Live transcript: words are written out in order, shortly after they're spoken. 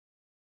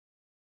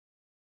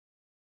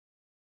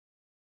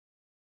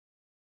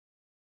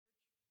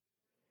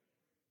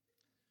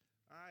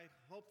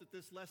hope that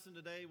this lesson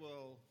today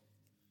will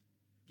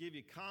give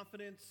you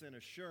confidence and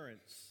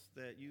assurance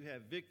that you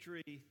have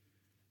victory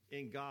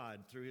in God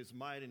through His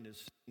might and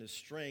His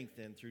strength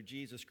and through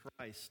Jesus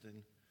Christ.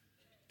 And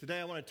today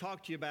I want to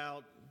talk to you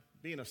about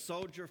being a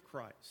soldier of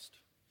Christ.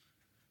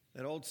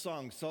 That old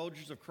song,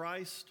 Soldiers of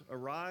Christ,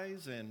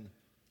 arise and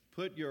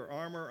put your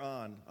armor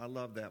on. I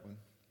love that one.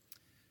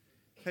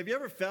 Have you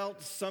ever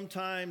felt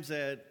sometimes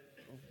that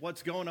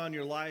what's going on in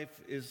your life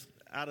is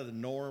out of the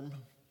norm?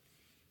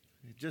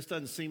 It just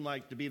doesn't seem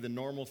like to be the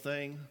normal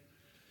thing.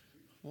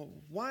 Well,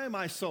 why am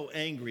I so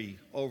angry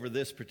over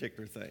this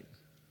particular thing?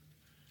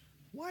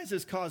 Why is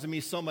this causing me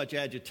so much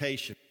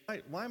agitation?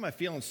 Why am I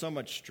feeling so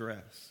much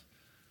stress?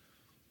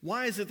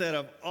 Why is it that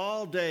of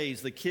all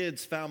days the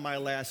kids found my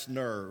last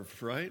nerve,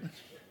 right?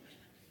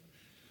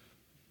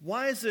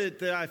 Why is it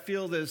that I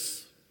feel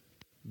this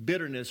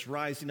bitterness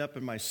rising up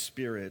in my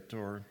spirit,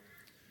 or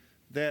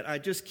that I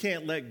just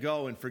can't let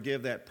go and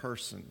forgive that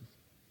person?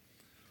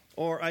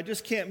 Or I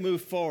just can't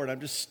move forward.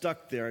 I'm just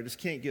stuck there. I just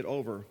can't get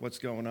over what's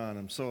going on.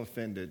 I'm so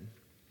offended.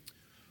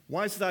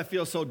 Why is it that I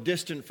feel so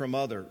distant from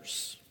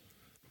others?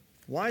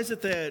 Why is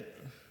it that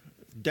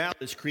doubt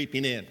is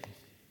creeping in,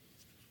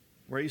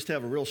 where I used to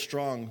have a real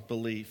strong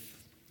belief?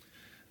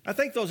 I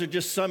think those are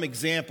just some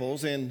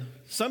examples, and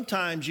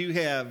sometimes you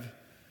have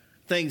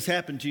things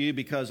happen to you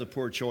because of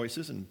poor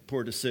choices and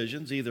poor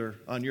decisions, either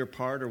on your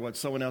part or what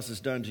someone else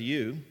has done to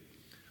you.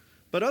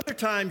 But other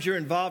times you're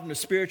involved in a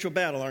spiritual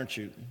battle, aren't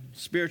you?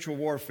 Spiritual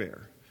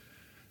warfare.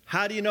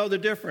 How do you know the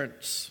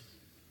difference?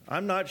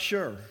 I'm not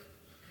sure.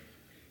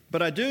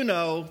 But I do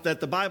know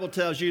that the Bible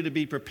tells you to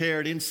be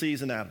prepared in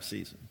season, out of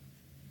season.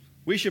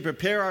 We should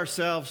prepare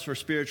ourselves for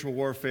spiritual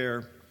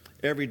warfare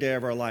every day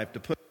of our life, to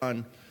put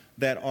on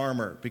that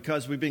armor,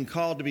 because we've been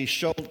called to be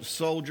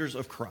soldiers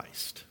of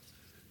Christ,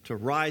 to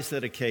rise to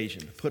that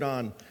occasion, to put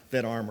on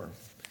that armor.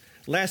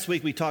 Last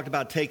week we talked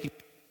about taking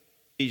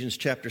Ephesians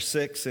chapter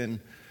 6, and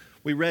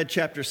we read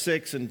chapter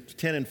 6 and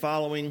 10 and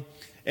following,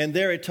 and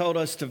there it told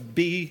us to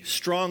be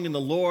strong in the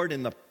Lord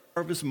and the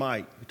power of His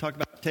might. We talked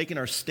about taking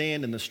our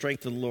stand in the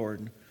strength of the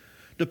Lord.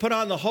 To put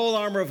on the whole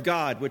armor of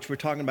God, which we're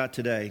talking about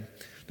today,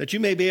 that you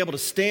may be able to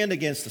stand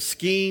against the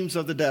schemes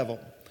of the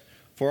devil.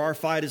 For our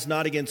fight is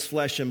not against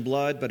flesh and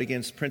blood, but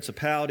against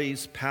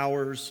principalities,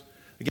 powers,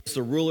 against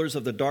the rulers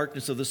of the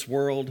darkness of this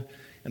world,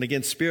 and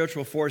against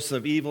spiritual forces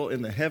of evil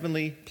in the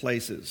heavenly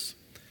places.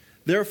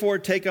 Therefore,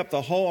 take up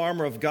the whole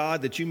armor of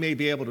God, that you may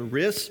be able to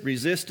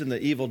resist in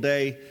the evil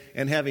day,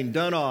 and having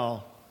done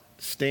all,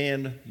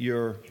 stand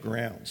your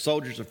ground.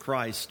 Soldiers of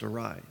Christ,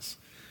 arise.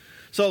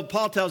 So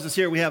Paul tells us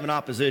here we have an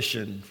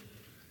opposition.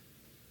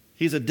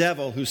 He's a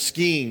devil who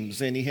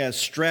schemes, and he has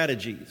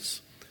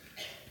strategies.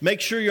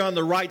 Make sure you're on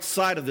the right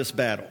side of this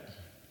battle,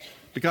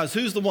 because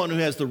who's the one who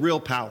has the real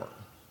power?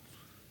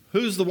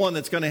 Who's the one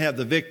that's going to have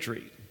the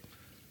victory?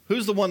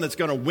 Who's the one that's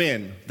going to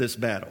win this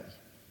battle?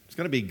 It's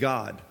going to be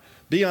God.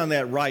 Be on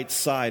that right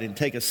side and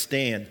take a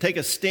stand. Take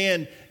a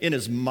stand in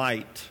His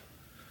might.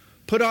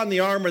 Put on the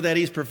armor that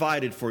He's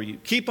provided for you.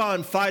 Keep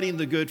on fighting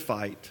the good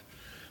fight.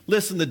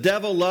 Listen, the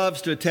devil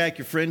loves to attack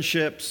your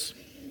friendships.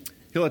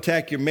 He'll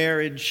attack your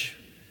marriage.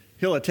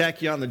 He'll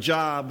attack you on the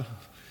job.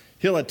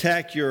 He'll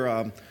attack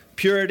your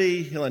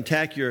purity. He'll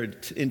attack your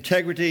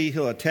integrity.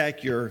 He'll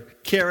attack your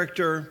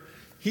character.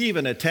 He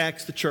even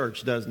attacks the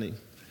church, doesn't he?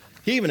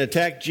 He even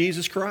attacked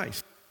Jesus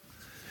Christ.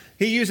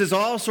 He uses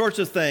all sorts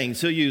of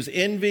things. He'll use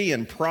envy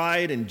and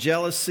pride and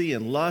jealousy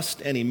and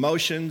lust and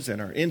emotions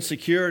and our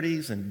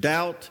insecurities and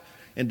doubt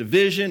and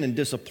division and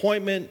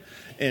disappointment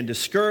and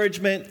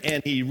discouragement.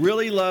 And he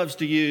really loves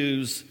to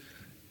use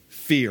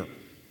fear.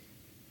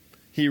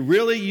 He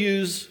really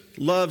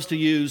loves to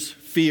use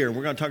fear.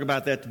 We're going to talk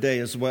about that today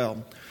as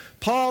well.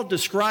 Paul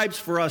describes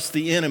for us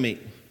the enemy,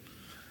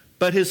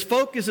 but his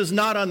focus is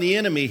not on the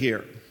enemy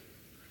here.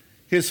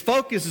 His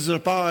focus is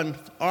upon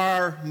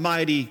our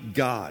mighty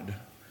God,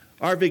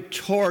 our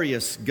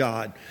victorious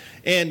God.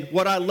 And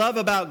what I love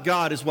about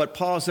God is what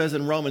Paul says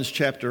in Romans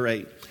chapter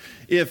 8.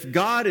 If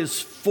God is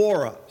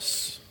for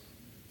us,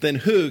 then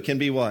who can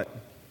be what?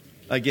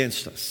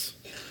 Against us.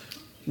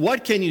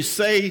 What can you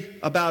say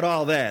about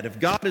all that? If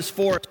God is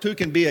for us, who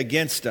can be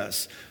against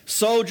us?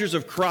 Soldiers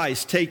of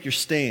Christ, take your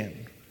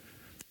stand.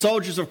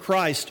 Soldiers of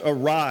Christ,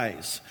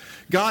 arise.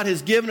 God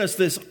has given us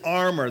this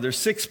armor. There's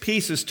 6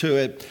 pieces to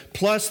it,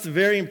 plus the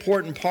very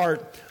important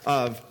part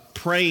of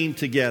praying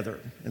together.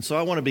 And so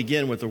I want to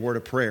begin with a word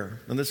of prayer.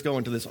 And let's go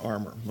into this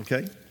armor,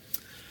 okay?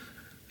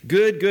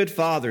 Good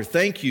Father,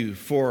 thank you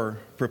for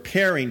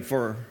preparing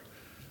for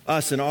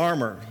us an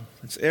armor.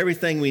 It's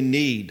everything we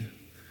need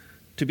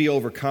to be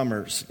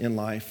overcomers in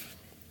life.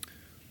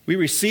 We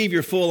receive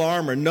your full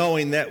armor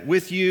knowing that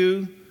with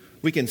you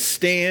we can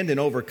stand and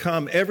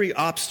overcome every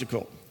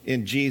obstacle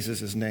in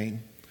Jesus'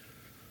 name.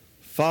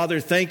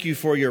 Father, thank you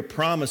for your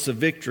promise of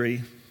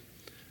victory.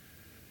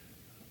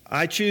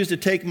 I choose to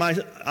take my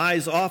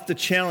eyes off the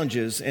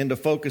challenges and to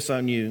focus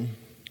on you.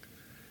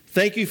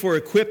 Thank you for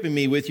equipping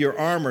me with your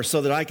armor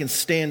so that I can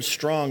stand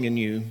strong in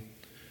you.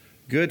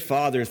 Good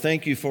Father,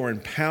 thank you for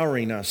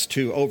empowering us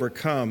to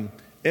overcome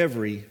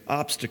every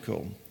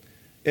obstacle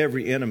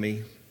every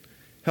enemy.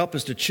 Help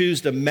us to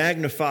choose to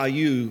magnify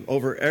you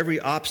over every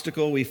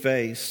obstacle we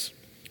face.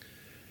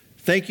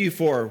 Thank you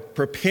for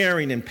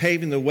preparing and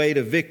paving the way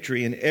to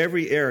victory in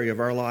every area of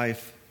our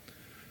life.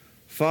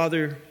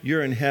 Father,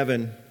 you're in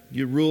heaven.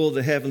 You rule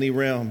the heavenly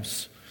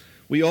realms.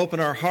 We open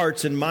our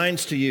hearts and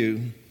minds to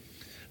you.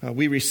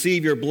 We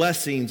receive your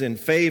blessings and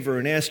favor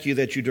and ask you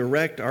that you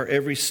direct our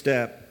every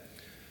step.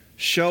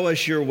 Show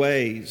us your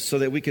ways so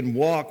that we can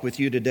walk with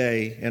you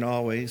today and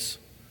always.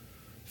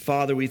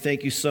 Father, we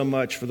thank you so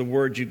much for the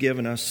word you've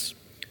given us,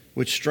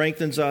 which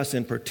strengthens us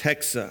and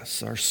protects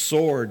us, our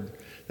sword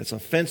that's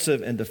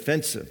offensive and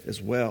defensive as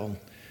well.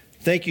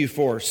 Thank you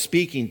for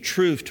speaking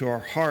truth to our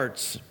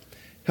hearts.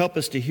 Help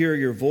us to hear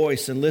your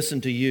voice and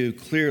listen to you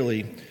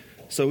clearly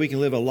so we can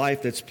live a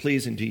life that's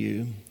pleasing to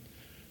you.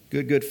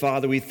 Good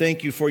Father, we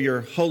thank you for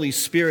your Holy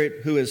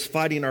Spirit who is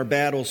fighting our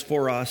battles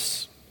for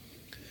us.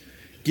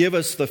 Give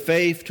us the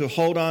faith to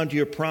hold on to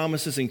your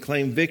promises and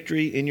claim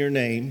victory in your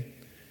name.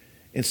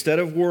 Instead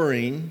of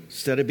worrying,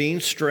 instead of being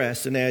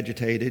stressed and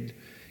agitated,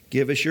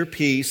 give us your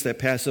peace that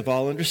passeth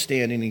all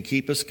understanding and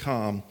keep us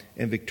calm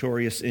and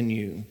victorious in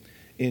you.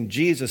 In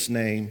Jesus'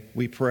 name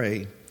we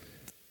pray.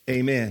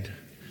 Amen.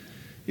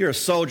 You're a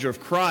soldier of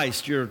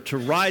Christ. You're to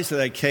rise to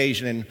that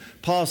occasion. And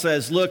Paul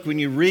says, look, when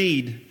you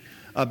read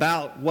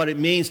about what it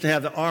means to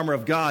have the armor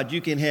of God, you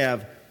can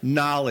have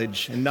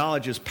knowledge, and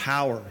knowledge is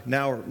power.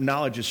 Now,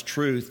 knowledge is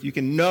truth. You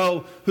can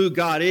know who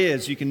God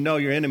is. You can know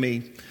your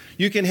enemy.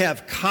 You can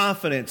have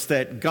confidence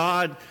that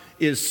God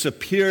is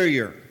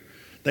superior,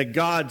 that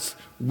God's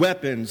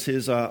weapons,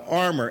 his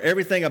armor,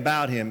 everything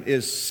about him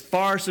is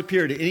far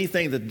superior to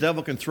anything the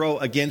devil can throw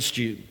against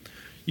you.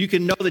 You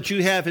can know that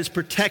you have his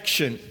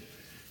protection.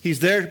 He's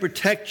there to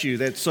protect you,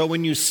 that so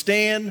when you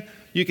stand,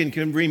 you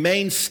can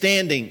remain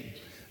standing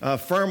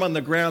firm on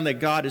the ground that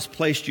God has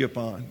placed you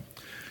upon.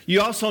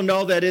 You also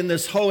know that in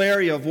this whole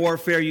area of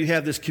warfare, you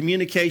have this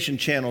communication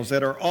channels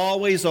that are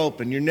always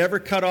open. You're never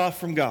cut off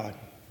from God.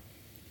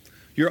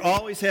 You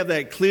always have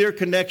that clear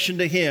connection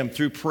to him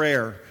through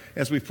prayer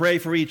as we pray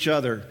for each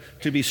other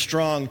to be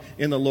strong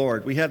in the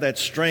Lord. We have that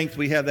strength.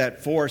 We have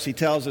that force. He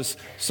tells us,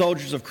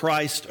 soldiers of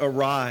Christ,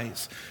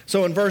 arise.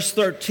 So in verse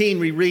 13,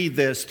 we read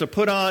this, to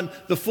put on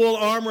the full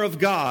armor of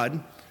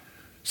God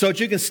so that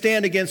you can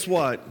stand against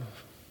what?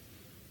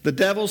 The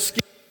devil's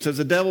schemes. Has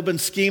the devil been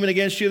scheming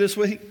against you this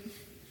week?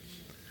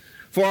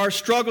 For our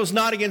struggle is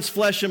not against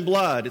flesh and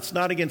blood. It's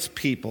not against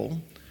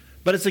people.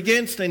 But it's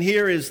against, and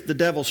here is the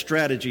devil's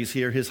strategies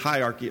here, his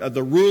hierarchy of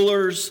the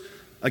rulers,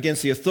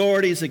 against the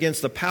authorities,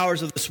 against the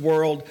powers of this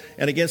world,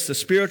 and against the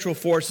spiritual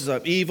forces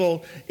of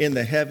evil in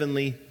the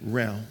heavenly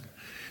realm.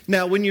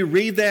 Now, when you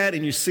read that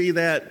and you see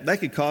that, that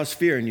could cause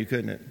fear in you,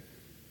 couldn't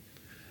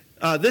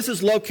it? This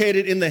is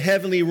located in the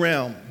heavenly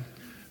realm.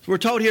 So we're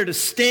told here to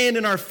stand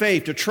in our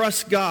faith, to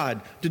trust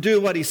God, to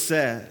do what he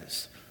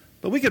says.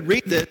 But we could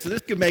read this, and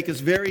this could make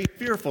us very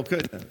fearful,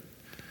 couldn't it?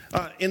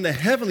 In the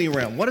heavenly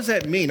realm, what does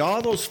that mean?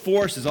 All those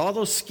forces, all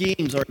those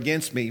schemes are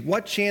against me.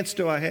 What chance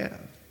do I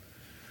have?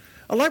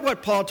 I like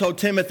what Paul told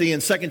Timothy in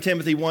 2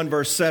 Timothy 1,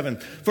 verse 7.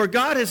 For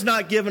God has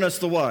not given us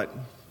the what?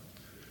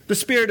 The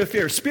spirit of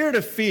fear. Spirit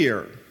of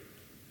fear,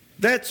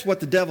 that's what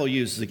the devil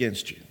uses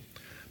against you.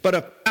 But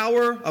a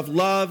power of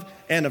love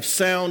and of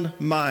sound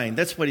mind.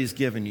 That's what he's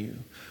given you.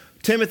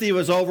 Timothy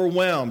was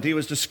overwhelmed. He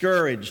was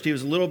discouraged. He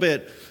was a little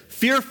bit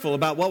fearful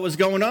about what was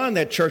going on in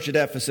that church at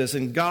Ephesus.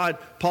 And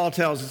Paul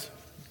tells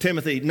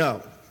Timothy,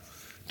 no,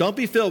 don't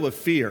be filled with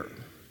fear,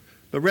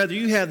 but rather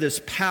you have this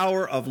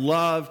power of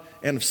love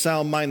and of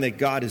sound mind that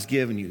God has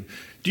given you.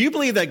 Do you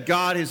believe that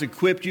God has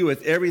equipped you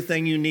with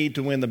everything you need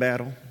to win the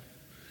battle?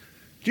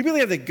 Do you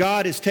believe that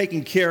God is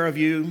taking care of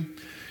you?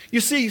 You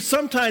see,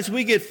 sometimes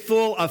we get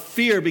full of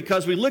fear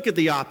because we look at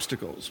the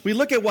obstacles. We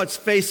look at what's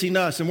facing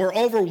us, and we're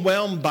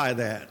overwhelmed by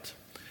that.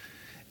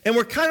 And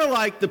we're kind of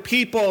like the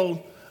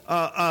people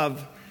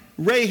of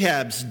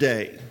Rahab's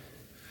day,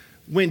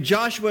 when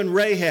Joshua and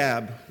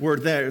Rahab were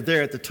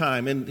there at the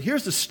time. And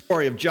here's the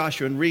story of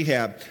Joshua and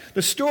Rahab.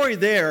 The story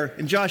there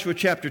in Joshua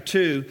chapter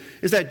 2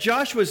 is that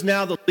Joshua is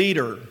now the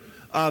leader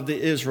of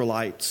the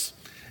Israelites.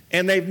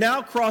 And they've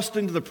now crossed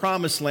into the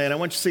promised land. I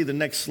want you to see the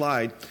next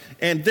slide.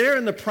 And they're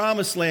in the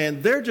promised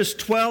land. They're just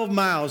 12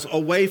 miles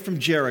away from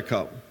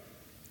Jericho,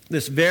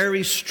 this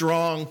very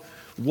strong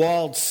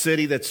walled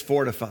city that's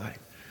fortified.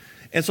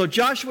 And so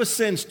Joshua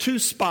sends 2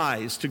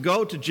 spies to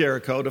go to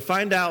Jericho to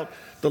find out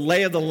the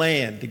lay of the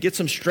land, to get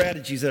some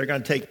strategies that are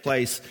going to take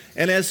place.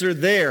 And as they're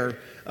there,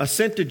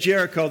 sent to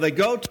Jericho, they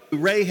go to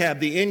Rahab,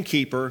 the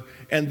innkeeper,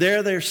 and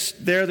there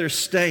they're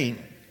staying.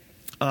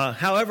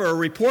 However, a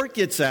report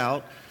gets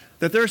out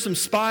that there are some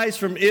spies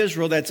from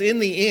Israel that's in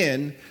the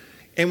inn,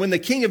 and when the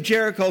king of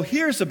Jericho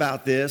hears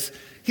about this,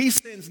 he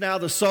sends now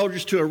the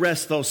soldiers to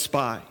arrest those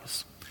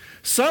spies.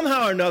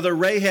 Somehow or another,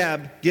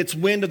 Rahab gets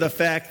wind of the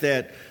fact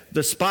that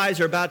the spies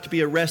are about to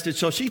be arrested,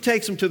 so she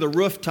takes them to the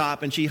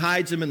rooftop and she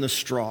hides them in the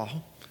straw.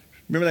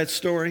 Remember that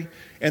story?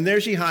 And there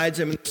she hides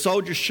them, and the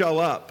soldiers show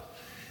up.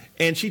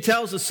 And she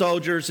tells the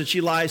soldiers, and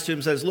she lies to them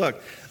and says,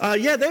 look,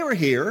 yeah, they were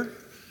here,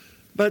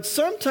 but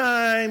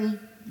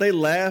sometime they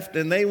left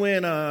and they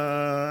went,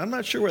 I'm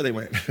not sure where they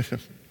went.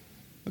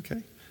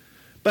 Okay.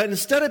 But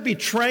instead of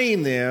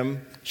betraying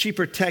them, she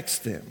protects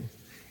them.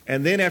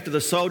 And then after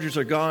the soldiers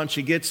are gone,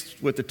 she gets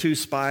with the 2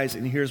 spies,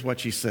 and here's what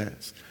she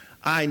says.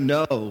 I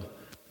know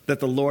that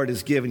the Lord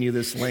has given you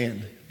this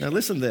land. Now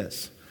listen to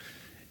this.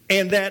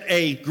 And that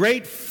a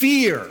great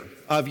fear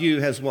of you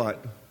has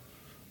what?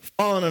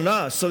 Fallen on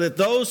us, so that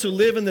those who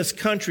live in this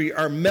country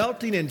are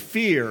melting in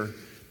fear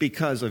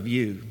because of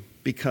you,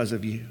 because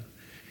of you.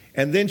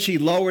 And then she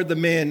lowered the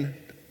men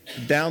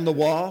down the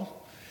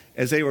wall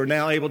as they were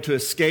now able to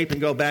escape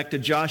and go back to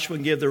Joshua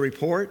and give the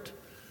report.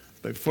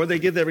 But before they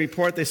give their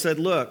report, they said,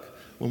 look,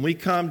 when we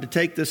come to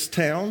take this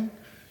town,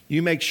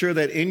 you make sure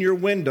that in your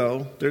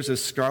window there's a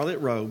scarlet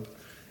robe,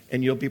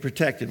 and you'll be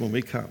protected when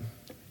we come.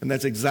 And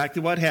that's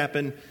exactly what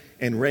happened,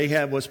 and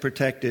Rahab was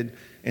protected,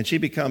 and she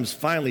becomes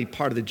finally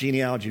part of the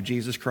genealogy of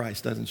Jesus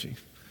Christ, doesn't she?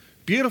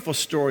 Beautiful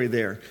story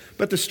there.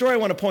 But the story I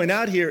want to point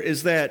out here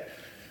is that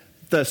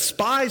the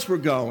spies were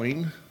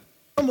going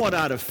somewhat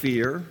out of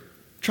fear,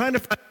 trying to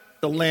find out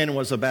what the land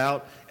was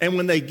about, and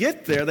when they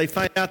get there, they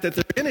find out that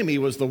their enemy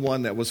was the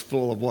one that was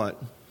full of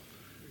what?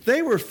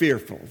 They were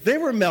fearful. They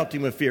were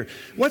melting with fear.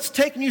 What's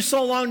taking you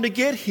so long to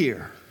get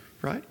here,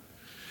 right?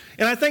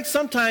 And I think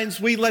sometimes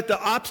we let the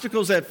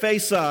obstacles that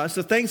face us,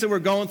 the things that we're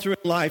going through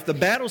in life, the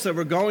battles that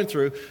we're going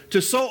through,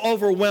 to so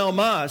overwhelm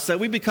us that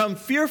we become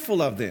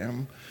fearful of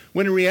them,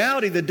 when in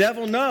reality the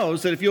devil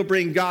knows that if you'll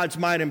bring God's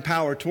might and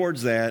power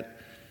towards that,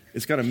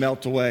 it's going to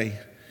melt away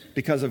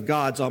because of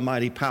God's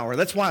almighty power.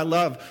 That's why I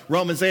love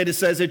Romans 8. It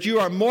says that you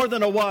are more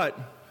than a what?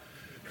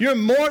 You're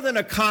more than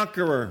a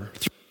conqueror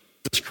through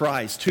Jesus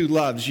Christ who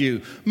loves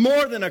you.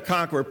 More than a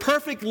conqueror.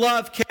 Perfect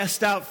love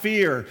casts out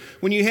fear.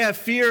 When you have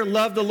fear,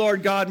 love the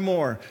Lord God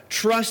more.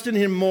 Trust in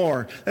Him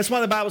more. That's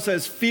why the Bible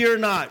says, fear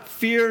not,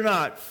 fear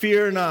not,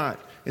 fear not.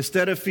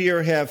 Instead of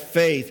fear, have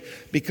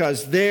faith.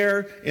 Because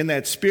there, in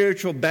that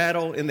spiritual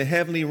battle in the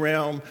heavenly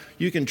realm,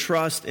 you can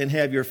trust and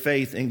have your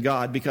faith in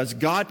God. Because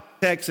God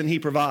protects and He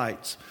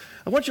provides.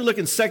 I want you to look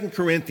in 2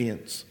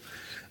 Corinthians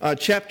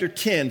chapter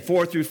 10,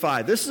 4 through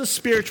 5. This is a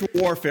spiritual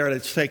warfare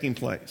that's taking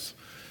place.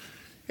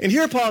 And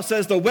here Paul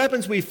says, the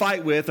weapons we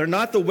fight with are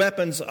not the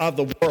weapons of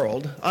the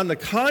world. On the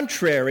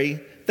contrary,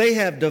 they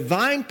have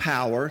divine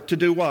power to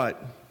do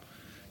what?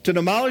 To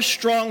demolish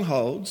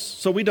strongholds.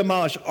 So we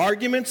demolish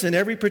arguments and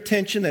every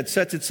pretension that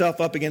sets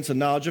itself up against the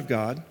knowledge of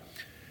God.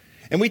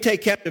 And we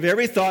take captive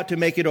every thought to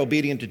make it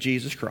obedient to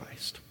Jesus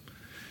Christ.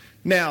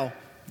 Now,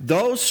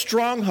 those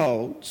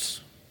strongholds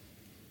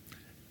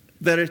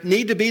that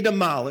need to be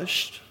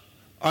demolished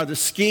are the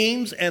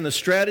schemes and the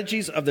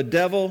strategies of the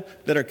devil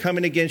that are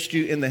coming against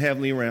you in the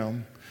heavenly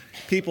realm.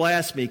 People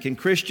ask me, can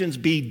Christians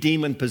be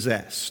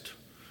demon-possessed?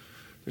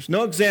 There's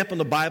no example in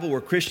the Bible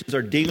where Christians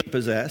are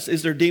demon-possessed.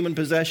 Is there demon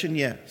possession?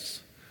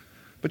 Yes.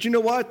 But you know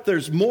what?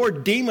 There's more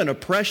demon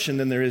oppression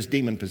than there is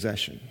demon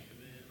possession.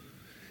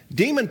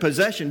 Demon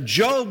possession,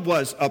 Job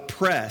was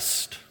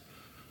oppressed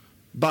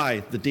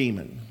by the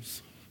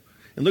demons.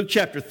 In Luke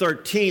chapter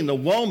 13, the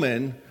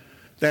woman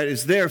that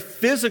is there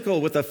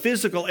with a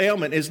physical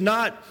ailment is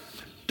not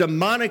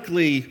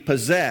demonically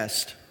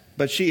possessed,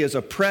 but she is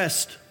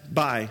oppressed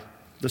by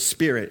the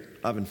spirit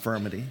of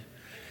infirmity.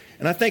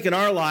 And I think in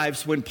our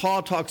lives, when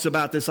Paul talks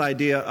about this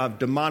idea of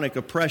demonic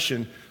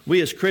oppression,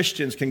 we as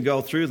Christians can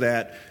go through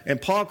that.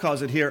 And Paul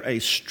calls it here a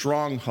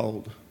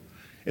stronghold.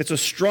 It's a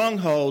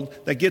stronghold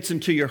that gets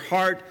into your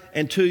heart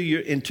and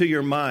into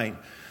your mind.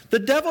 The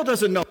devil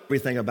doesn't know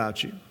everything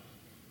about you.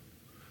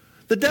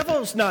 The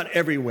devil's not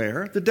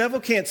everywhere. The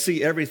devil can't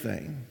see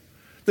everything.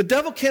 The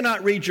devil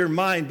cannot read your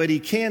mind, but he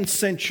can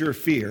sense your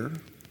fear.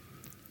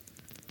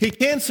 He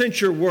can sense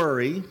your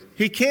worry.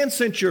 He can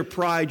sense your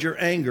pride, your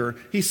anger.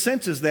 He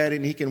senses that,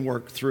 and he can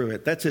work through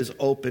it. That's his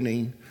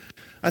opening.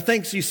 I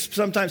think you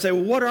sometimes say,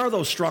 well, what are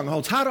those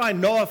strongholds? How do I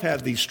know I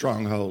have these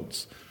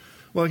strongholds?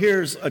 Well,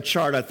 here's a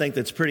chart I think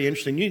that's pretty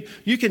interesting.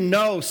 You can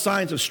know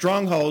signs of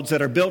strongholds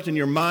that are built in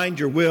your mind,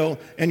 your will,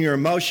 and your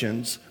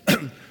emotions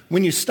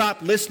when you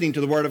stop listening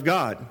to the Word of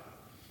God.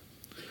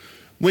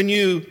 When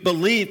your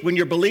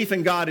belief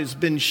in God has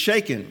been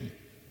shaken.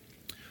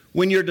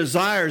 When your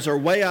desires are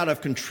way out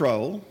of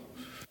control.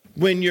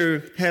 When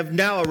you have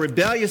now a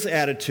rebellious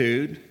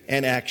attitude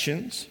and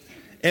actions.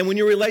 And when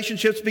your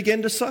relationships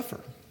begin to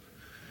suffer.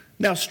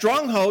 Now,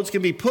 strongholds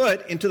can be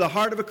put into the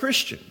heart of a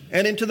Christian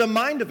and into the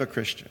mind of a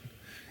Christian.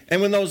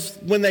 And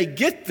when they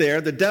get there,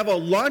 the devil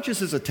launches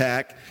his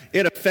attack.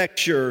 It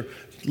affects your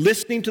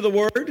listening to the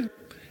Word.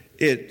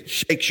 It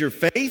shakes your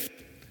faith.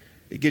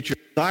 It gets your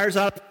desires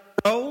out of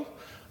control.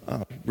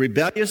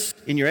 Rebellious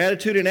in your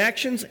attitude and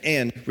actions,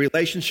 and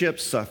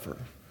relationships suffer.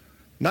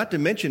 Not to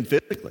mention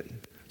physically.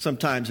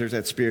 Sometimes there's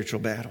that spiritual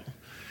battle.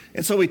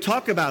 And so we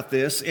talk about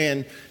this,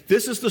 and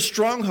this is the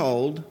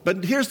stronghold.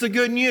 But here's the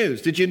good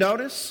news. Did you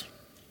notice?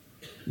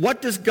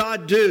 What does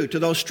God do to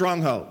those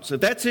strongholds?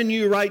 If that's in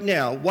you right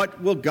now,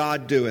 what will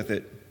God do with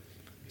it?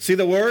 See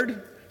the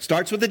word?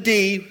 Starts with a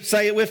D.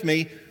 Say it with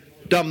me.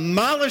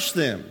 Demolish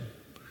them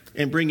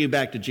and bring you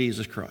back to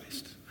Jesus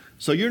Christ.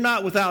 So you're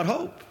not without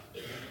hope.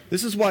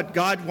 This is what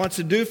God wants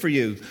to do for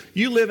you.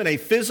 You live in a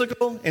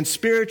physical and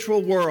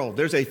spiritual world.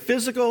 There's a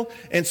physical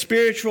and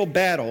spiritual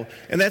battle.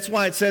 And that's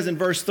why it says in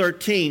verse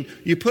 13,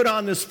 you put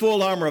on this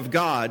full armor of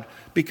God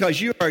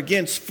because you are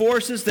against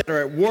forces that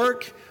are at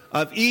work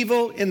of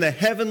evil in the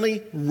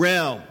heavenly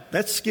realm.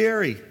 That's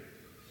scary.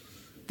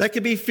 That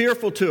could be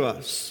fearful to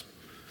us.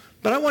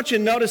 But I want you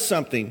to notice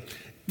something.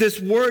 This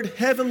word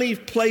heavenly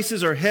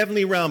places or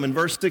heavenly realm in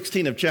verse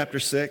 16 of chapter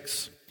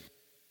 6.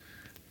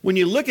 When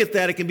you look at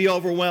that, it can be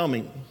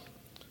overwhelming.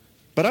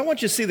 But I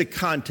want you to see the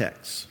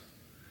context.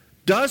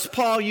 Does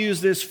Paul use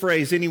this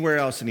phrase anywhere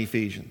else in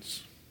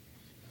Ephesians?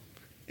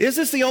 Is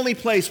this the only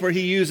place where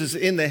he uses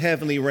in the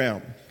heavenly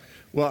realm?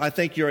 Well, I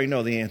think you already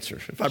know the answer.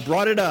 If I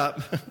brought it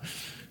up,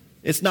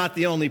 it's not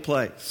the only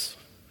place.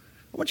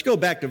 I want you to go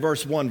back to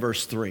verse 1,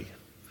 verse 3. I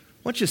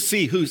want you to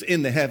see who's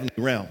in the heavenly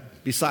realm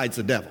besides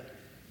the devil.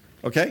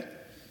 Okay?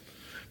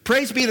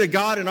 Praise be to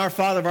God and our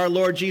Father of our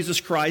Lord Jesus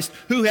Christ,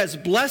 who has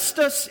blessed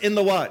us in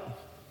the what?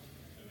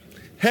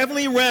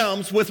 Heavenly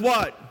realms with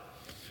what?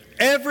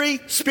 Every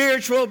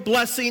spiritual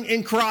blessing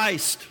in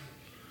Christ.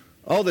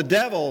 Oh, the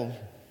devil,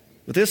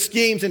 with his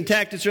schemes and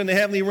tactics are in the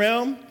heavenly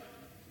realm.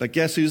 But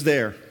guess who's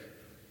there?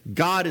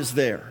 God is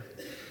there.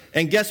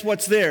 And guess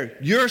what's there?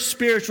 Your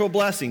spiritual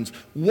blessings.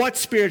 What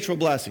spiritual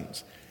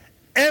blessings?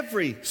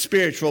 Every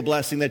spiritual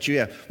blessing that you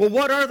have. Well,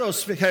 what are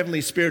those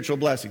heavenly spiritual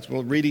blessings?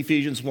 Well, read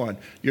Ephesians 1.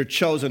 You're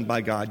chosen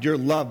by God. You're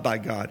loved by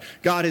God.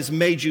 God has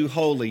made you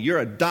holy. You're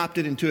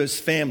adopted into his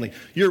family.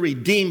 You're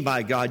redeemed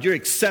by God. You're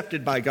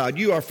accepted by God.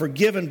 You are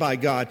forgiven by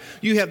God.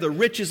 You have the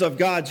riches of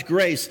God's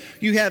grace.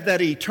 You have that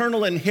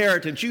eternal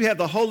inheritance. You have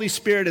the Holy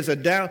Spirit as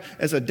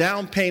a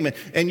down payment.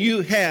 And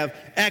you have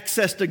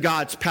access to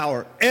God's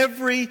power.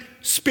 Every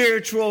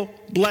spiritual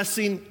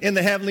blessing in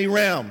the heavenly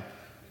realm.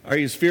 Are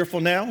you as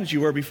fearful now as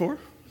you were before?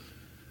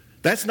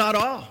 That's not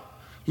all.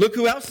 Look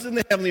who else is in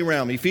the heavenly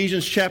realm.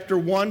 Ephesians chapter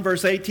 1,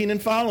 verse 18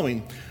 and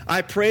following.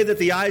 I pray that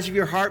the eyes of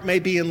your heart may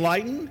be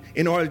enlightened,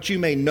 in order that you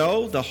may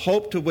know the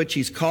hope to which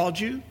he's called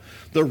you,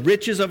 the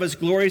riches of his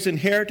glorious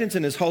inheritance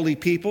in his holy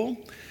people,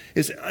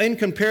 his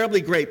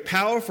incomparably great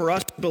power for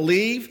us to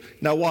believe.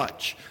 Now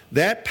watch.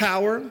 That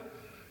power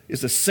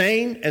is the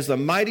same as the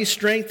mighty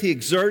strength he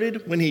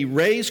exerted when he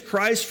raised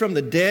Christ from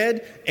the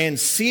dead and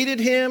seated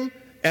him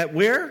at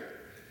where?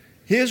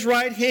 His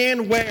right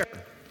hand where?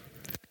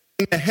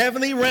 In the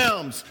heavenly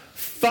realms,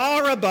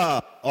 far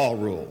above all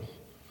rule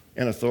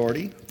and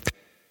authority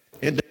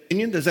and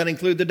dominion. Does that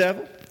include the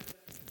devil?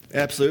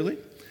 Absolutely.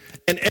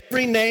 And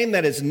every name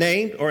that is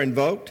named or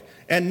invoked,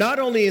 and not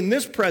only in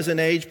this present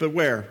age, but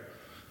where?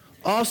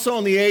 Also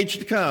in the age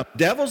to come.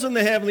 Devil's in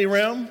the heavenly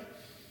realm,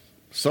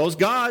 so is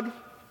God,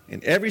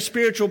 and every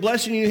spiritual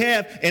blessing you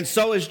have, and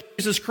so is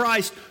Jesus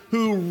Christ,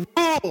 who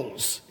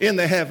rules in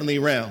the heavenly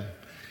realm.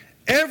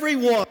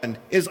 Everyone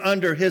is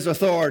under his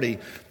authority.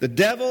 The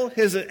devil,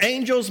 his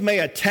angels may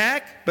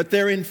attack, but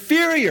they're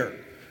inferior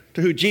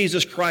to who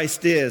Jesus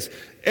Christ is.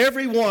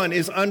 Everyone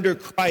is under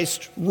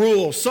Christ's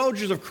rule.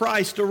 Soldiers of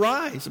Christ,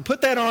 arise and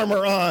put that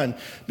armor on,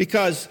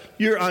 because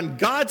you're on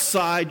God's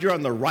side, you're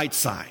on the right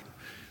side.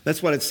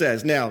 That's what it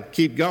says. Now,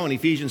 keep going.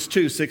 Ephesians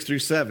 2, 6 through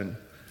 7.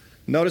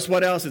 Notice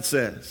what else it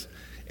says.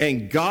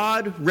 And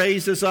God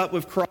raised us up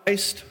with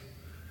Christ.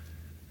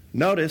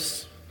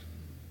 Notice,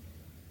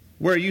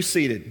 where are you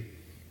seated?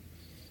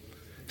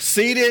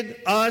 Seated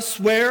us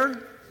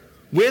where?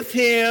 With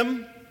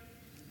him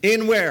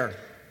in where?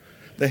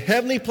 The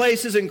heavenly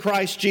places in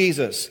Christ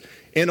Jesus,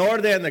 in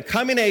order that in the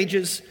coming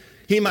ages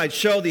he might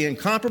show the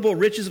incomparable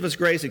riches of his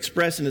grace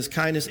expressed in his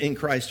kindness in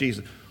Christ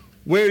Jesus.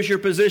 Where's your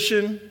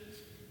position?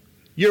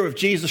 You're with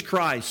Jesus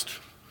Christ.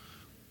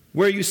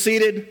 Where are you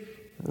seated?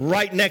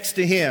 Right next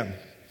to him.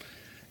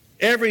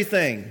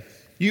 Everything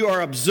you are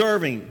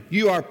observing,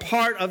 you are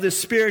part of this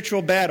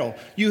spiritual battle.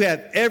 You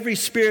have every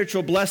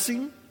spiritual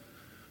blessing.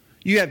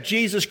 You have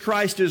Jesus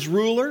Christ as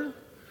ruler.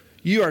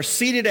 You are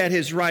seated at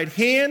his right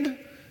hand.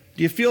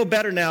 Do you feel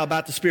better now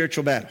about the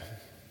spiritual battle?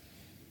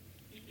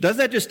 Doesn't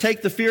that just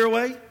take the fear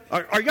away?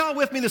 Are y'all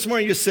with me this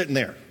morning? You're just sitting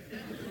there.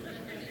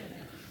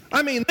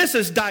 I mean, this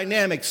is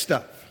dynamic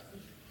stuff.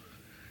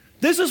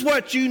 This is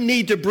what you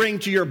need to bring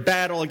to your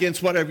battle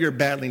against whatever you're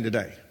battling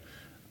today.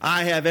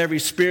 I have every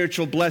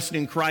spiritual blessing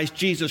in Christ.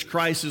 Jesus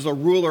Christ is a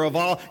ruler of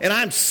all, and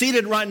I'm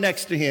seated right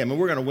next to him, and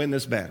we're going to win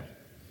this battle.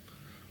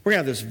 We're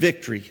going to have this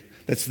victory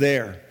that's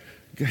there.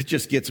 It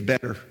just gets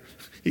better.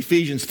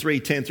 Ephesians 3,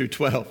 10 through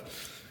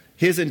 12.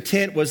 His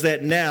intent was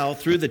that now,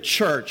 through the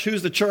church,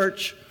 who's the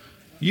church?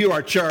 You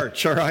are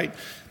church, all right?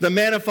 The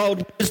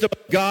manifold wisdom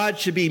of God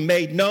should be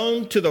made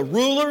known to the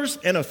rulers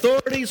and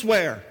authorities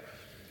where?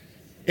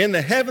 In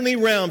the heavenly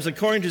realms,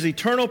 according to his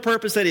eternal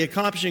purpose that he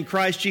accomplished in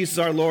Christ Jesus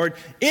our Lord.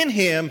 In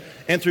him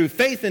and through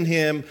faith in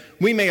him,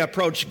 we may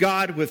approach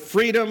God with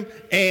freedom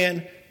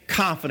and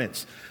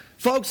confidence.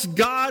 Folks,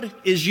 God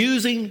is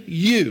using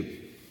you.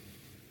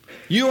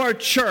 You are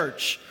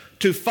church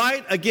to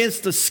fight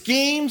against the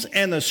schemes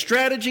and the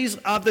strategies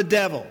of the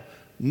devil.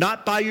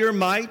 Not by your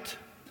might,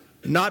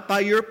 not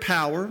by your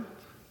power,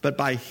 but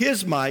by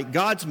his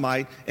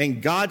might,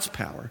 and God's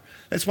power.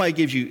 That's why he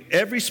gives you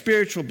every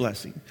spiritual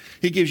blessing.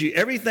 He gives you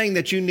everything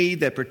that you need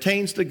that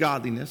pertains to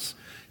godliness.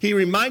 He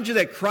reminds you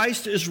that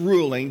Christ is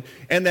ruling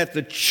and that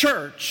the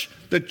church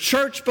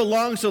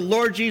belongs to the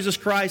Lord Jesus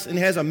Christ and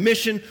has a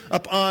mission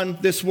upon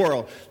this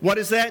world. What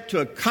is that? To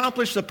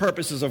accomplish the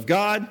purposes of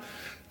God,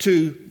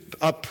 to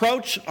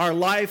approach our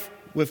life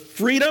with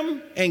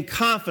freedom and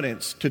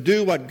confidence to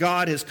do what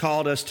God has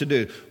called us to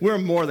do. We're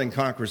more than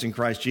conquerors in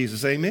Christ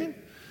Jesus. Amen?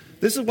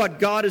 This is what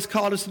God has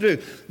called us to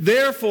do.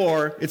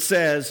 Therefore, it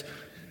says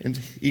in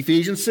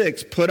Ephesians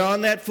 6, put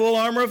on that full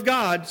armor of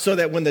God so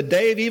that when the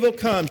day of evil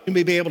comes, you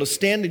may be able to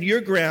stand in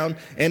your ground,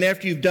 and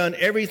after you've done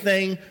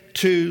everything,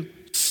 to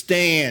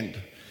stand.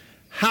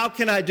 How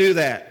can I do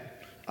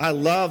that? I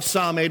love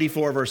Psalm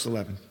 84, verse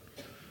 11.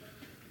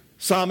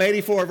 Psalm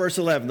 84, verse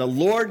 11. The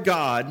Lord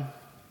God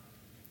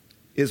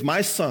is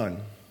my sun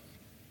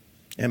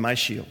and my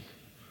shield.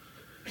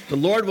 The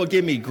Lord will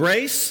give me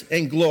grace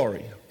and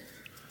glory.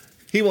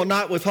 He will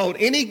not withhold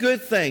any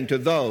good thing to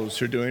those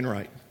who are doing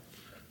right.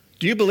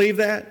 Do you believe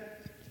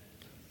that?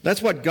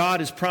 That's what God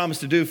has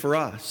promised to do for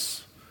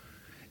us.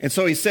 And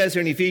so he says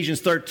here in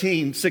Ephesians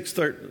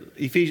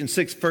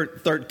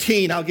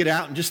 6:13, I'll get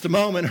out in just a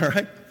moment, all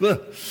right?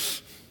 Look.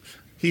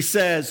 He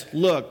says,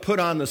 look, put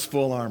on this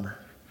full armor.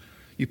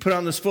 You put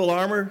on this full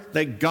armor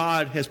that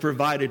God has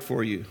provided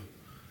for you.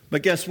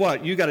 But guess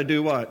what? You got to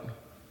do what?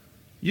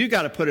 You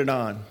got to put it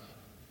on.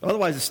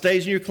 Otherwise, it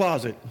stays in your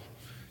closet.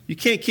 You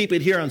can't keep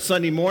it here on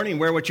Sunday morning and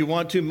wear what you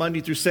want to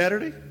Monday through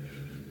Saturday.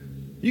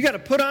 You got to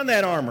put on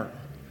that armor.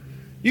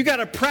 You got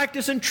to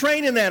practice and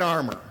train in that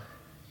armor.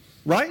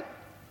 Right?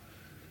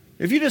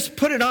 If you just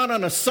put it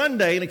on a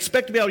Sunday and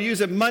expect to be able to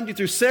use it Monday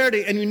through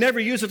Saturday and you never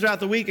use it throughout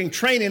the week and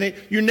train in it,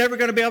 you're never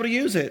going to be able to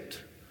use it.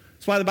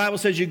 That's why the Bible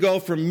says you go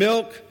from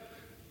milk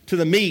to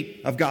the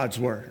meat of God's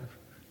Word.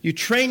 You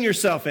train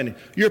yourself in it.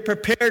 You're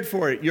prepared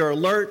for it. You're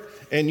alert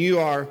and you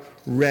are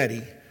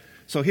ready.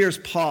 So here's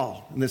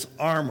Paul in this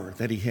armor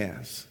that he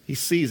has. He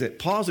sees it.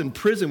 Paul's in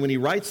prison when he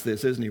writes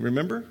this, isn't he?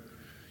 Remember?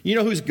 You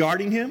know who's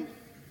guarding him?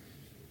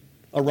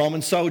 A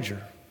Roman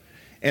soldier.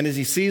 And as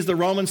he sees the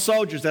Roman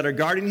soldiers that are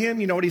guarding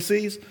him, you know what he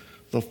sees?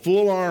 The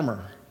full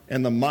armor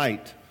and the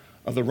might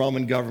of the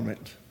Roman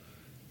government.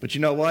 But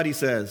you know what? He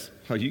says,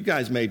 oh, you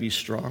guys may be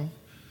strong.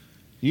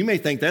 You may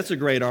think that's a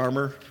great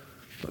armor.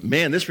 But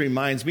man, this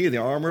reminds me of the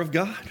armor of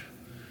God.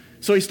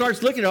 So he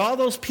starts looking at all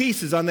those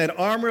pieces on that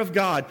armor of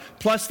God,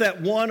 plus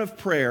that one of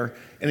prayer,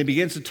 and he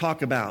begins to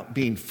talk about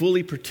being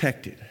fully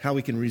protected, how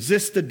we can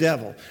resist the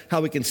devil,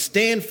 how we can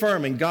stand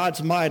firm in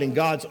God's might and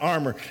God's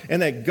armor,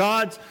 and that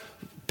God's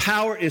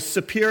power is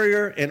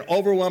superior and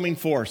overwhelming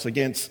force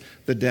against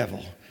the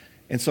devil.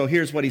 And so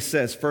here's what he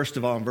says, first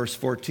of all, in verse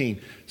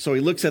 14. So he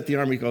looks at the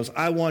armor, he goes,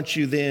 I want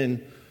you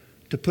then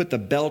to put the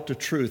belt of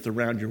truth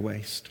around your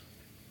waist.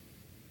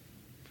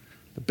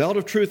 The belt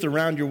of truth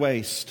around your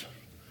waist.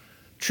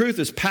 Truth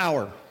is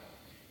power.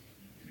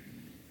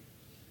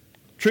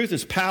 Truth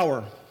is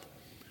power.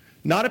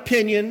 Not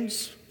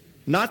opinions,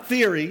 not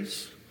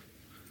theories.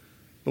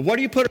 But what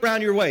do you put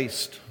around your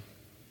waist?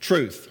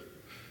 Truth.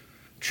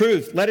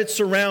 Truth, let it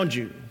surround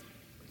you.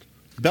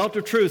 The belt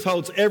of truth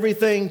holds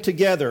everything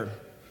together.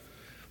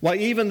 Why,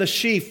 even the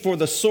sheath for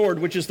the sword,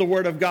 which is the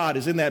word of God,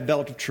 is in that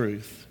belt of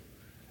truth.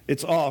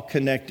 It's all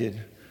connected.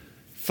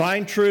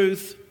 Find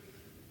truth,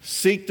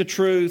 seek the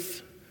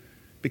truth,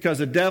 because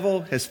the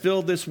devil has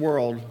filled this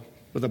world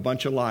with a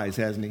bunch of lies,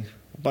 hasn't he?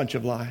 A bunch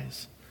of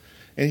lies.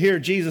 And here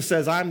Jesus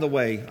says, I'm the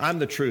way, I'm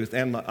the truth,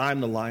 and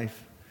I'm the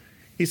life.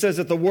 He says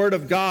that the word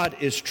of God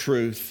is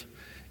truth.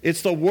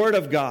 It's the word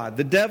of God.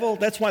 The devil,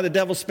 that's why the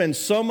devil spends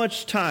so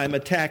much time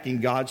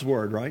attacking God's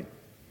word, right?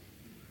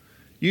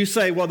 You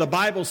say, well, the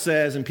Bible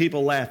says, and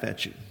people laugh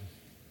at you.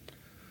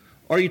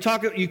 Or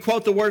you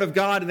quote the word of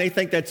God and they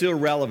think that's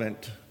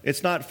irrelevant.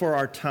 It's not for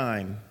our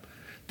time.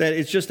 That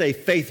it's just a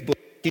faith book,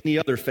 any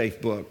other faith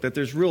book. That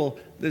there's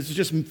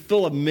just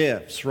full of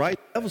myths, right?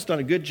 The devil's done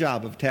a good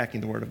job of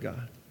attacking the word of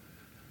God.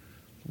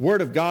 The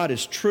word of God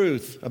is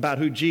truth about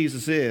who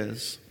Jesus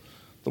is.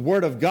 The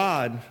word of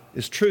God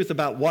is truth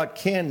about what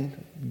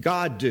can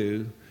God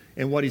do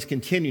and what he's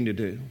continuing to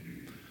do.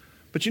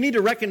 But you need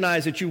to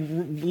recognize that you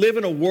live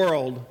in a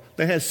world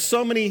that has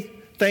so many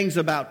things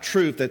about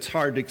truth that's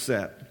hard to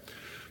accept.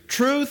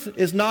 Truth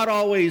is not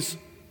always,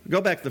 go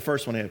back to the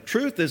first one here.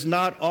 Truth is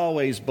not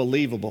always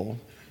believable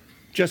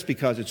just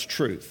because it's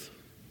truth.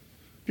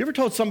 Have you ever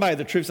told somebody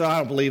the truth? I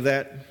don't believe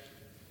that.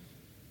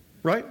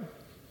 Right?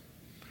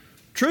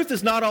 Truth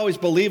is not always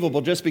believable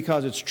just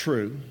because it's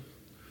true.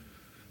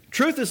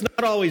 Truth is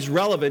not always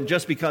relevant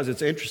just because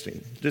it's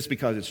interesting, just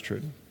because it's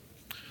true.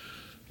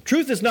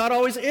 Truth is not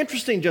always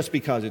interesting just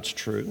because it's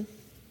true.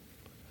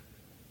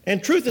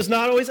 And truth is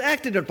not always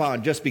acted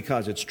upon just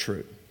because it's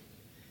true.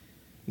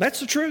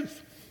 That's the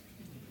truth.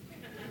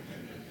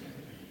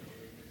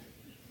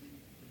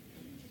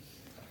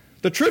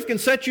 The truth can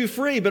set you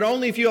free, but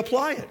only if you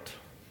apply it.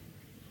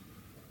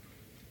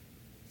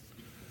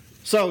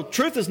 So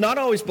truth is not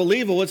always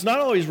believable, it's not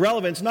always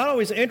relevant, it's not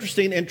always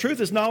interesting, and truth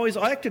is not always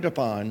acted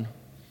upon.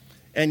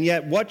 And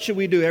yet, what should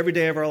we do every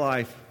day of our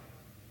life?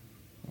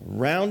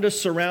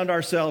 Surround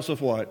ourselves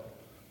with what?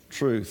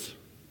 Truth.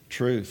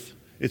 Truth.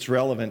 It's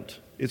relevant.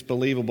 It's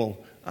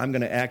believable. I'm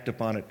going to act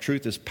upon it.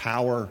 Truth is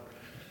power.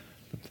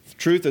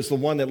 Truth is the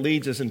one that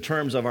leads us in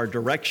terms of our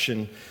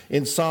direction.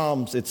 In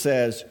Psalms, it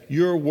says,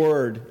 your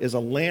word is a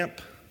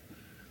lamp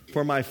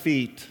for my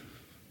feet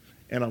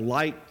and a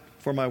light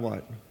for my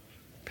what?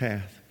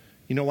 Path.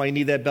 You know why you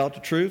need that belt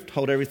of truth? To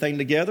hold everything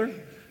together,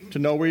 to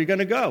know where you're going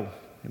to go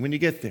and when you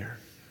get there.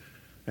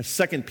 The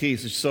second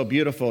piece is so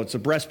beautiful. It's a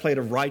breastplate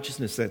of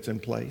righteousness that's in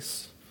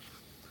place.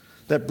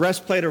 That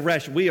breastplate of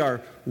righteousness, we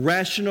are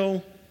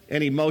rational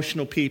and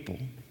emotional people.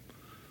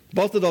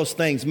 Both of those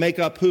things make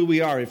up who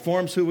we are. It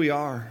forms who we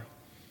are.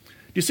 Do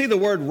you see the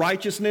word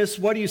righteousness?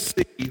 What do you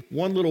see?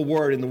 One little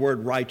word in the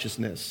word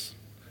righteousness.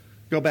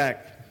 Go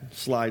back,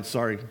 slide,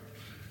 sorry.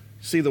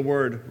 See the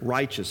word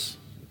righteous.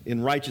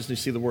 In righteousness,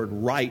 you see the word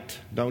right,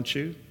 don't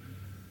you?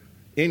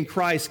 In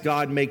Christ,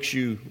 God makes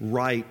you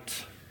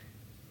right.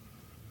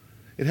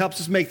 It helps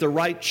us make the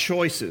right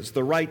choices,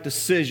 the right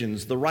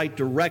decisions, the right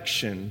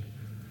direction,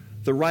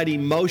 the right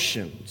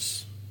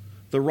emotions,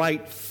 the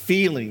right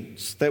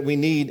feelings that we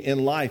need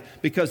in life.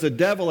 Because the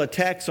devil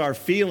attacks our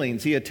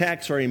feelings. He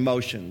attacks our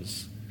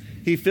emotions.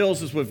 He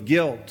fills us with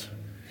guilt.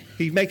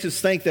 He makes us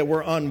think that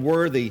we're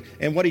unworthy.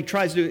 And what he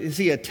tries to do is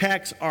he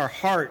attacks our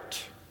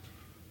heart,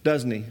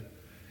 doesn't he?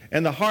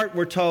 And the heart,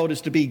 we're told,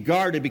 is to be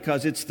guarded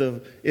because it's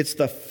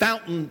the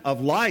fountain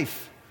of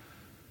life.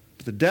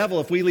 But the devil,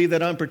 if we leave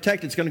that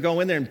unprotected, is going to go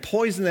in there and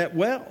poison that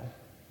well.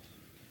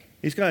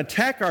 He's going to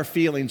attack our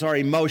feelings, our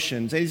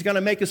emotions, and he's going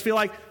to make us feel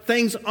like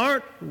things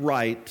aren't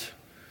right.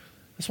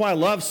 That's why I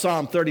love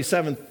Psalm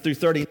 37 through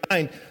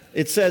 39.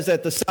 It says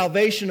that the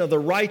salvation of the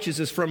righteous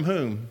is from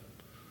whom?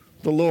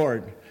 The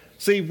Lord.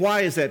 See,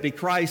 why is that?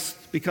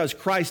 Because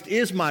Christ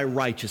is my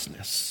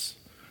righteousness.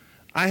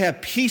 I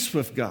have peace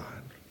with God.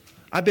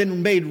 I've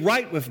been made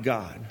right with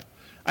God.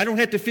 I don't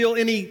have to feel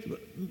any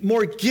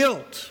more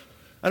guilt.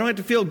 I don't have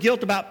to feel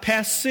guilt about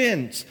past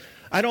sins.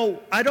 I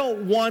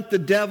don't want the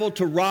devil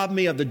to rob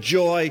me of the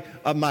joy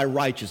of my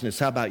righteousness.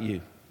 How about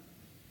you?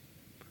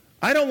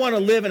 I don't want to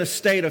live in a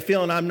state of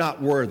feeling I'm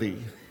not worthy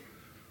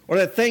or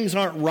that things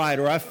aren't right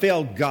or I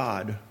failed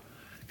God.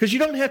 Because you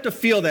don't have to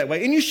feel that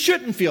way, and you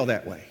shouldn't feel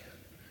that way.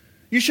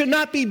 You should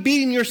not be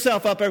beating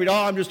yourself up every day.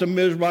 Oh, I'm just a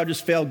miserable, I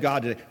just failed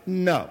God today.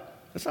 No,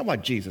 that's not why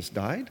Jesus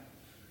died.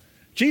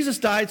 Jesus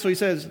died so he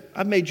says,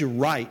 I've made you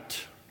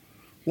right.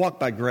 Walk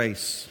by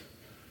grace.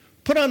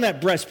 Put on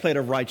that breastplate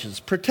of righteousness.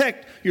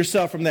 Protect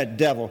yourself from that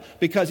devil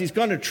because he's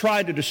going to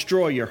try to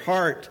destroy your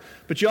heart.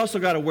 But you also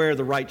got to wear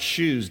the right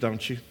shoes,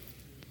 don't you?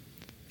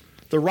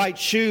 The right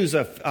shoes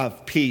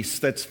of peace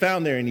that's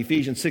found there in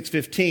Ephesians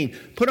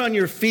 6:15. Put on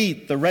your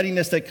feet the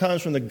readiness that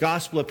comes from the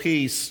gospel of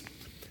peace.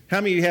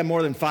 How many of you have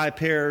more than 5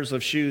 pairs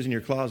of shoes in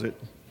your closet?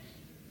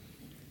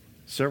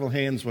 Several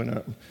hands went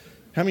up.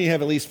 How many of you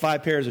have at least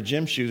 5 pairs of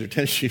gym shoes or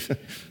tennis shoes?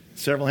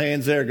 Several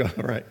hands there go,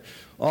 all right.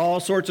 All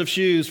sorts of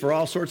shoes for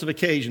all sorts of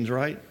occasions,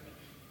 right?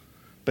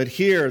 But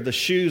here, the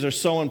shoes are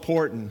so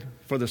important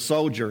for the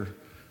soldier.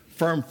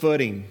 Firm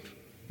footing,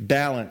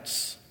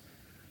 balance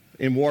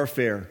in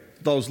warfare.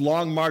 Those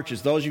long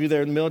marches. Those of you that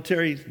are in the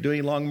military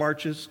doing long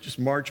marches, just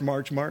march,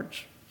 march,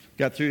 march.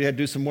 Got through, you had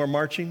to do some more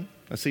marching.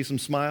 I see some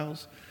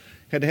smiles.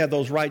 Had to have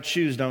those right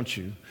shoes, don't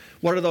you?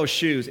 What are those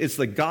shoes? It's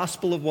the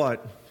gospel of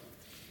what?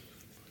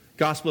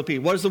 Gospel of peace.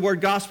 What does the word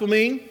gospel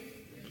mean?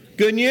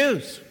 Good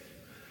news.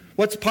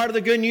 What's part of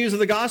the good news of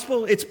the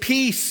gospel? It's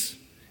peace.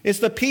 It's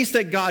the peace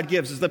that God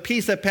gives. It's the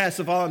peace that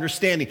passes all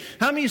understanding.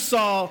 How many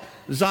saw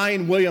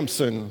Zion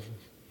Williamson,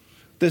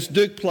 this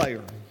Duke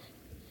player?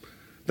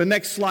 The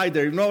next slide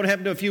there. You know what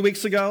happened to him a few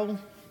weeks ago?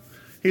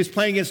 He was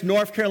playing against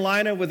North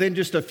Carolina. Within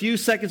just a few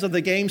seconds of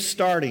the game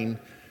starting,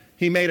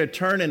 he made a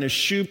turn and his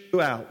shoe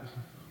blew out.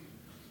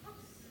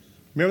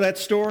 Remember that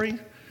story?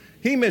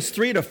 He missed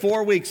 3 to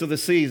 4 weeks of the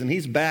season.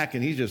 He's back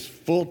and he's just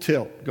full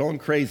tilt, going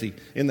crazy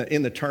in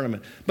the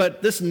tournament.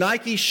 But this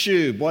Nike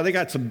shoe, boy, they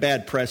got some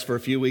bad press for a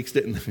few weeks,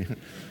 didn't they?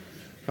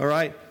 All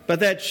right?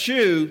 But that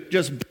shoe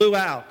just blew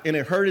out and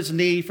it hurt his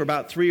knee for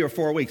about 3 or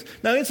 4 weeks.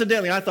 Now,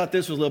 incidentally, I thought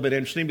this was a little bit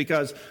interesting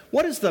because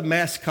what is the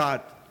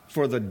mascot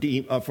for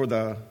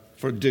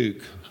for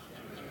Duke?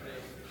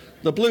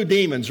 The Blue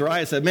Demons,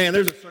 right? I said, man,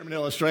 there's a sermon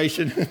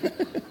illustration.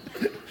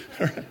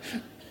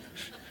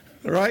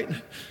 All right?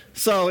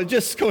 So it's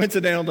just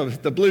coincidental.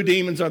 The Blue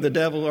Demons are the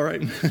devil, all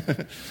right?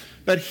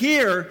 But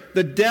here,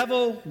 the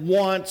devil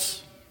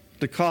wants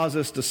to cause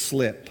us to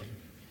slip.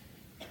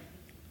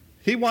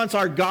 He wants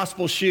our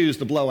gospel shoes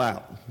to blow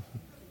out,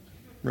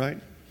 right?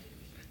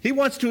 He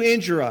wants to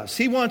injure us.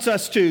 He wants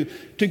us to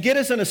get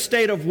us in a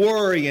state of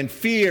worry and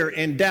fear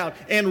and doubt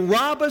and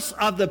rob us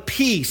of the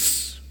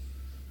peace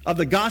of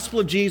the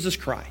gospel of Jesus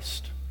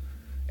Christ.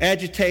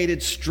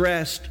 Agitated,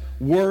 stressed,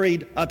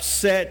 worried,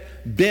 upset,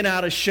 bent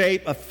out of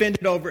shape,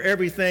 offended over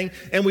everything,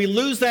 and we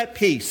lose that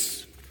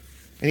peace.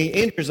 And he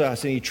injures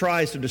us and he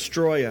tries to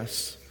destroy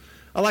us.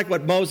 I like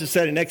what Moses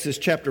said in Exodus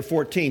chapter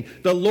 14.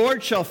 The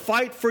Lord shall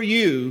fight for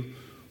you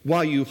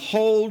while you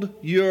hold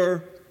your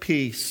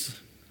peace.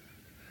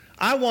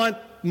 I want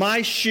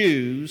my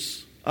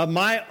shoes of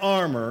my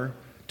armor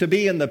to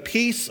be in the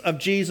peace of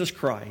Jesus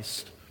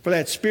Christ for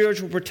that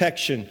spiritual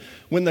protection.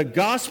 When the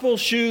gospel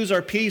shoes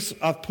are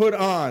put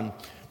on,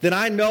 then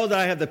I know that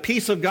I have the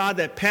peace of God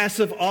that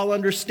passeth all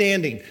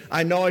understanding.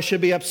 I know I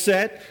should be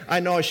upset. I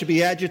know I should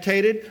be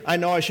agitated. I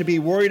know I should be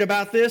worried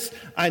about this.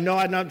 I know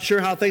I'm not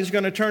sure how things are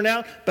going to turn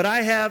out, but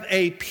I have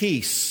a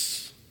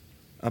peace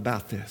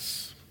about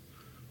this.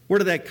 Where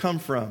did that come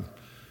from?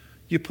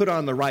 You put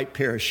on the right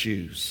pair of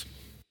shoes.